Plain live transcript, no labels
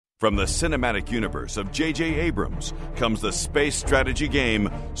From the cinematic universe of J.J. Abrams comes the space strategy game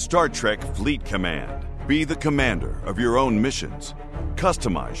Star Trek Fleet Command. Be the commander of your own missions.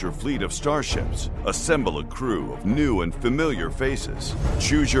 Customize your fleet of starships. Assemble a crew of new and familiar faces.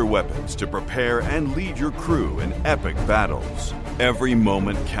 Choose your weapons to prepare and lead your crew in epic battles. Every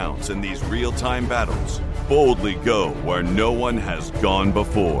moment counts in these real-time battles. Boldly go where no one has gone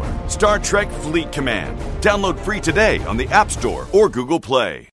before. Star Trek Fleet Command. Download free today on the App Store or Google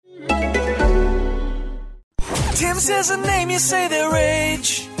Play. Tim says a name, you say their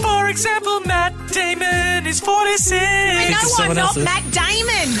age. For example, Matt Damon is 46. No, I'm not Matt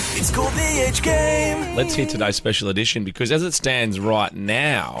Damon. It's called The Age Game. Let's hear today's special edition because as it stands right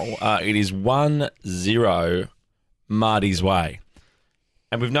now, it is 1-0 Marty's way.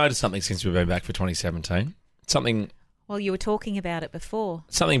 And we've noticed something since we've been back for 2017. Well, you were talking about it before.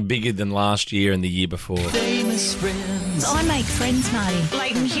 Something bigger than last year and the year before. Famous friends. I make friends, Marty.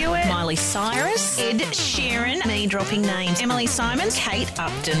 Leighton Hewitt, Miley Cyrus, Ed Sheeran, me dropping names, Emily Simons, Kate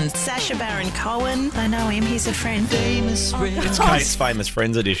Upton, Sacha Baron Cohen. I know him, he's a friend. Famous friends. It's Kate's Famous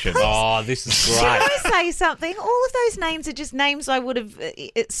Friends edition. Oh, this is Should great. I say something? All of those names are just names I would have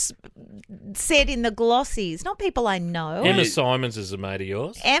said in the glossies, not people I know. Emma Simons is a mate of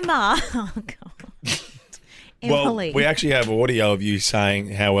yours. Emma. Oh, God. Well, Emily. we actually have audio of you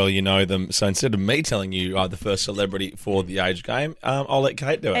saying how well you know them. So instead of me telling you the first celebrity for the age game, I'll let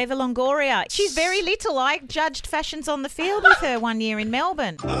Kate do it. Eva Longoria. She's very little. I judged fashions on the field with her one year in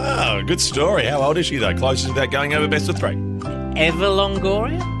Melbourne. Oh, good story. How old is she, though? Closest without going over best of three. Eva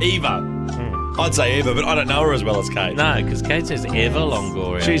Longoria? Eva. I'd say Eva, but I don't know her as well as Kate. No, because Kate says Eva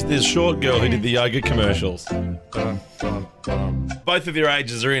Longoria. She's this short girl who did the yoga commercials. Both of your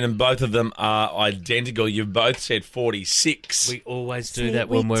ages are in and both of them are identical. You've both said 46. We always do See, that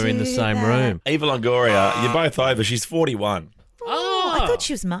we when we're in the do same that. room. Eva Longoria, you're both over. She's 41. Oh, I thought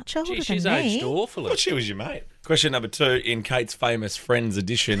she was much older Gee, she's than me. aged I awfully. thought she was your mate. Question number 2 in Kate's Famous Friends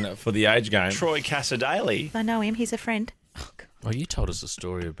edition for the age game. Troy Cassar-Daley. I know him. He's a friend. Oh, God. Well, you told us a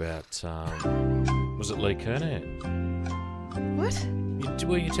story about, was it Lee Kernahan? What?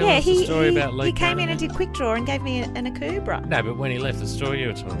 Were you telling us a story about Lee he came in Kernahan? and did quick draw and gave me an Akubra. No, but when he left the story, you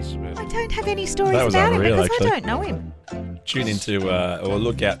were telling us I about. don't have any stories That was about him unreal, because actually. I don't know him. Tune into or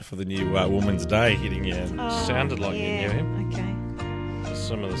look out for the new Woman's Day hitting you. Sounded like you yeah. knew him. Okay.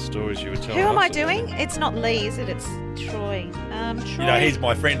 Some of the stories you were telling Who am us I about. doing? It's not Lee, is it? It's Troy. Troy. You know, he's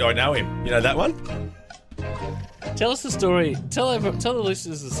my friend. I know him. You know that one? Tell us the story. Tell the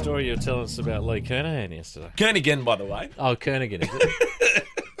listeners the story you were telling us about Lee Kernahan yesterday. Kernigan, by the way. Oh, Kernigan, is it?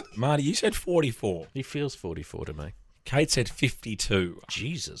 Marty, you said 44. He feels 44 to me. Kate said 52.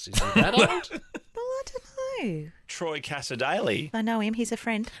 Jesus, is he that old? Well, I don't know. Troy Cassar-Daley. I know him. He's a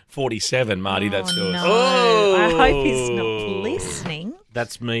friend. 47, Marty. That's yours. No. Oh. I hope he's not listening.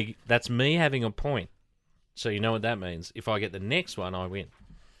 That's me having a point. So you know what that means. If I get the next one, I win.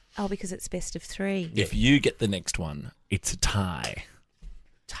 Oh, because it's best of 3. If you get the next one, it's a tie.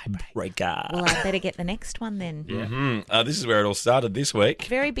 Tiebreaker. Well, I better get the next one then. Yeah. This is where it all started this week.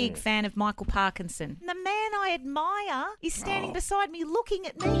 Very big fan of Michael Parkinson. The man I admire is standing beside me looking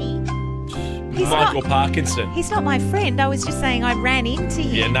at me. He's Michael not, Parkinson. he's not my friend. I was just saying I ran into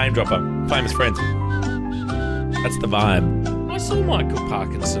him. Yeah, name dropper. Famous friends. That's the vibe. I saw Michael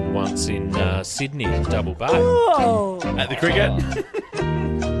Parkinson once in Sydney in Double Bay. Oh. At the cricket.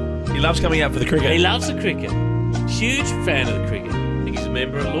 He loves coming out for the cricket. He loves the cricket. Huge fan of the cricket. I think he's a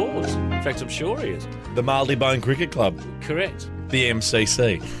member at Lords. In fact, I'm sure he is. The Marley-Bone Cricket Club. Correct. The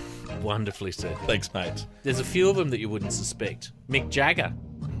MCC. Wonderfully said. Thanks, mate. There's a few of them that you wouldn't suspect. Mick Jagger.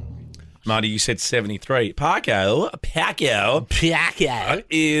 Marty, you said 73. Paco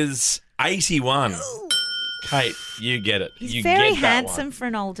is 81. Kate, you get it. He's you very get that handsome one. for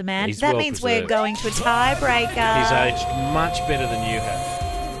an older man. He's that well means we're preserved. going to a tiebreaker. He's aged much better than you have.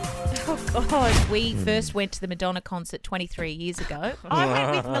 Oh, God. We first went to the Madonna concert 23 years ago. I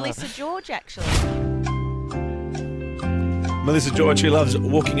went with Melissa George, actually. Melissa George, she loves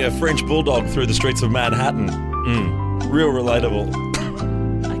walking a French bulldog through the streets of Manhattan. Real relatable.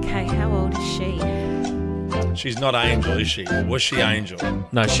 Okay, how old is she? She's not Angel, is she? Or was she Angel?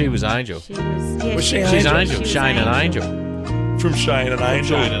 No, she was Angel. She was. Yeah, Was she She's Angel? Angel. She was Shane and Angel. From Shane and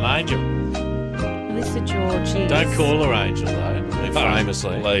Angel. Shane and Angel. Melissa George is. Don't call her Angel, though.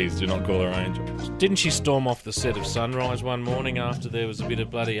 Famously. Please do not call her Angel. Didn't she storm off the set of Sunrise one morning after there was a bit of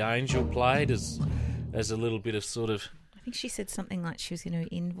bloody Angel played as a little bit of sort of... I think she said something like she was going to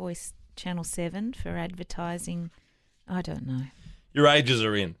invoice Channel 7 for advertising. I don't know. Your ages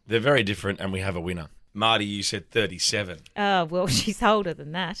are in. They're very different and we have a winner. Marty, you said 37. Oh, well, she's older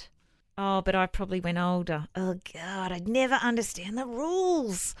than that. Oh, but I probably went older. Oh, God, I'd never understand the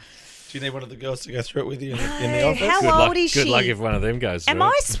rules. Do you need one of the girls to go through it with you in the office? How old is she? Good luck if one of them goes through Am it.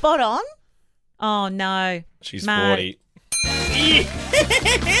 I spot on? Oh, no. She's Mark. 40. Kate,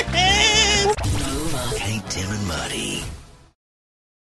 Tim and Marty.